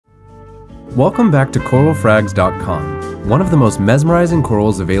Welcome back to coralfrags.com. One of the most mesmerizing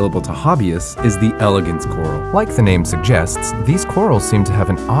corals available to hobbyists is the Elegance coral. Like the name suggests, these corals seem to have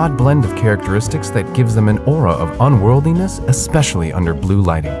an odd blend of characteristics that gives them an aura of unworldliness, especially under blue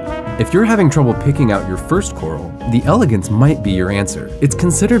lighting. If you're having trouble picking out your first coral, the Elegance might be your answer. It's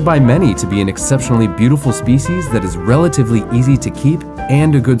considered by many to be an exceptionally beautiful species that is relatively easy to keep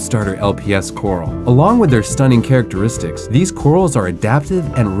and a good starter LPS coral. Along with their stunning characteristics, these corals are adaptive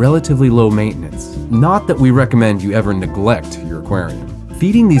and relatively low maintenance. Not that we recommend you ever neglect your aquarium.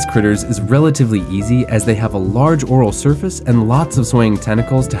 Feeding these critters is relatively easy as they have a large oral surface and lots of swaying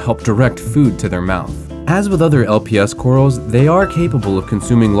tentacles to help direct food to their mouth. As with other LPS corals, they are capable of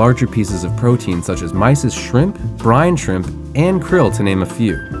consuming larger pieces of protein such as mysis shrimp, brine shrimp, and krill to name a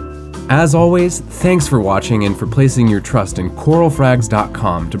few. As always, thanks for watching and for placing your trust in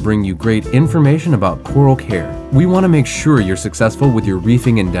coralfrags.com to bring you great information about coral care. We want to make sure you're successful with your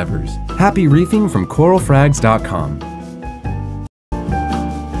reefing endeavors. Happy reefing from coralfrags.com.